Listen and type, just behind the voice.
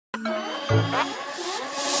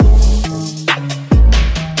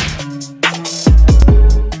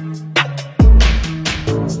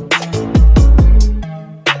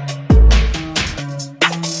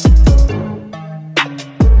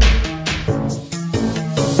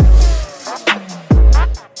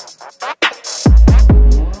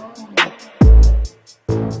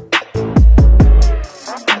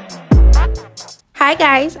Hi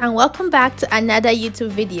guys, and welcome back to another YouTube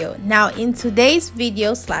video. Now in today's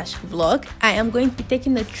video slash vlog, I am going to be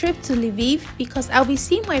taking a trip to Lviv because I'll be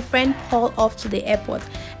seeing my friend Paul off to the airport.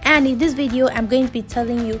 And in this video, I'm going to be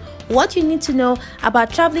telling you what you need to know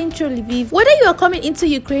about traveling through Lviv, whether you are coming into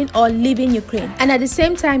Ukraine or leaving Ukraine, and at the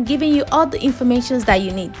same time giving you all the information that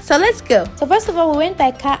you need. So let's go. So first of all, we went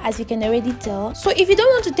by car, as you can already tell. So if you don't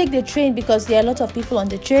want to take the train because there are a lot of people on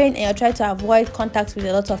the train and you're trying to avoid contact with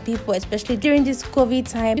a lot of people, especially during this COVID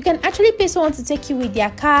time, you can actually pay someone to take you with their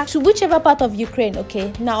car to whichever part of Ukraine.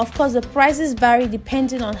 Okay, now of course the prices vary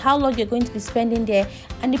depending on how long you're going to be spending there,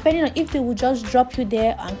 and depending on if they will just drop you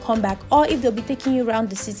there and come back, or if they'll be taking you around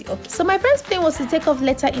the city. Okay, so my friend's plane was to take off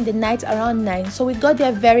later in the night around 9, so we got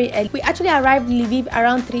there very early. We actually arrived in Lviv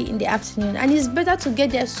around 3 in the afternoon, and it's better to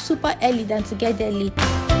get there super early than to get there late.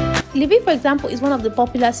 Lviv, for example, is one of the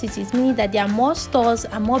popular cities, meaning that there are more stores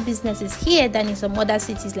and more businesses here than in some other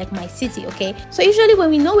cities like my city. Okay, so usually when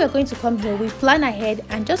we know we're going to come here, we plan ahead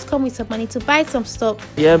and just come with some money to buy some stuff.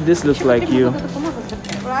 Yeah, this looks like you.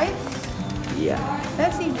 Right? Yeah.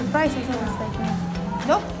 Let's see if the price is almost like me.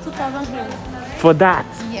 Nope, 2,000 euros. For that?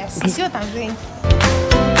 Yes, you see what I'm saying?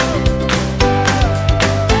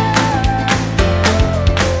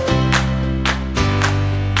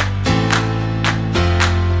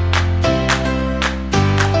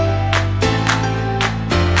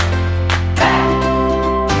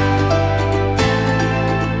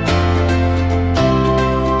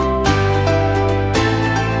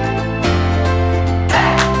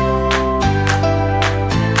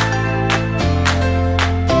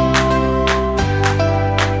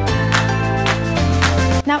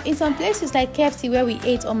 Now, in some places like KFC where we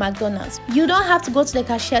ate, or McDonald's, you don't have to go to the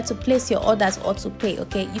cashier to place your orders or to pay.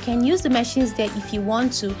 Okay, you can use the machines there if you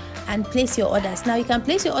want to and place your orders. Now you can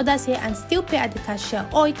place your orders here and still pay at the cashier,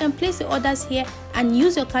 or you can place your orders here and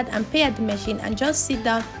use your card and pay at the machine and just sit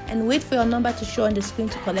down and wait for your number to show on the screen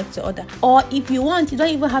to collect your order. Or if you want, you don't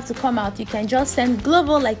even have to come out, you can just send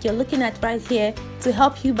Glovo, like you're looking at right here, to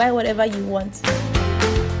help you buy whatever you want.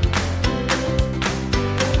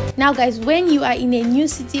 Now guys, when you are in a new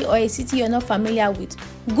city or a city you're not familiar with,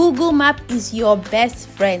 Google Map is your best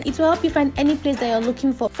friend. It will help you find any place that you're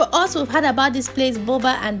looking for. For us, we've heard about this place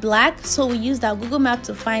Boba and Black, so we used our Google Map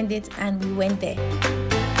to find it and we went there.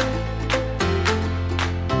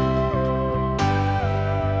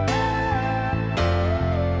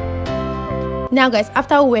 Now guys,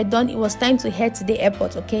 after we were done, it was time to head to the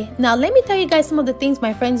airport. Okay, now let me tell you guys some of the things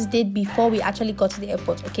my friends did before we actually got to the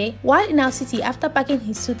airport. Okay, while in our city, after packing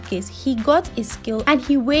his suitcase, he got a scale and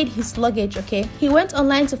he weighed his luggage. Okay, he went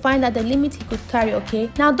online to find out the limit he could carry. Okay,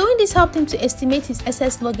 now doing this helped him to estimate his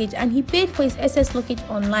excess luggage, and he paid for his excess luggage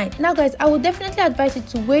online. Now guys, I would definitely advise you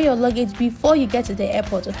to weigh your luggage before you get to the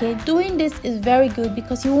airport. Okay, doing this is very good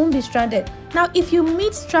because you won't be stranded. Now if you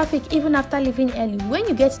meet traffic even after leaving early, when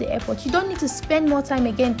you get to the airport, you don't need to spend more time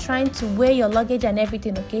again trying to weigh your luggage and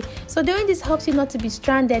everything. Okay, so doing this helps you not to be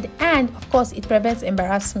stranded, and of course it prevents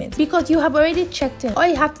embarrassment because you have already checked in. All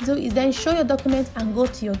you have to do is then show your documents and go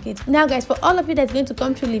to your gate. Now guys, for all of you that's going to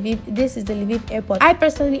come through Lviv, this is the Lviv airport. I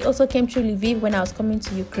personally also came through Lviv when I was coming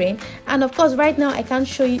to Ukraine, and of course right now I can't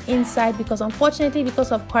show you inside because unfortunately,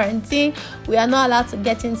 because of quarantine, we are not allowed to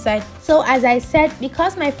get inside. So as I said,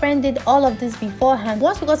 because my friend did all of this beforehand,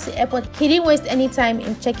 once we got to the airport, he didn't waste any time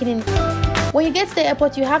in checking in. When you get to the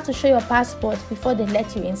airport, you have to show your passport before they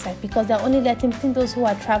let you inside because they're only letting those who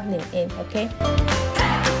are traveling in. Okay,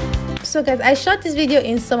 so guys, I shot this video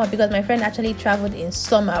in summer because my friend actually traveled in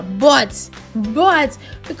summer, but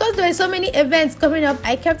because there were so many events coming up,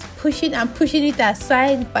 I kept pushing and pushing it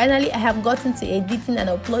aside. Finally, I have gotten to editing and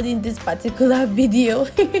uploading this particular video.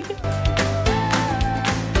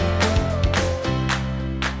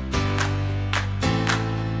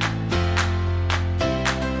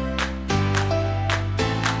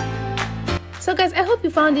 So guys, I hope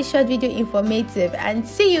you found this short video informative, and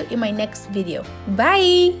see you in my next video.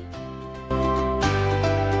 Bye.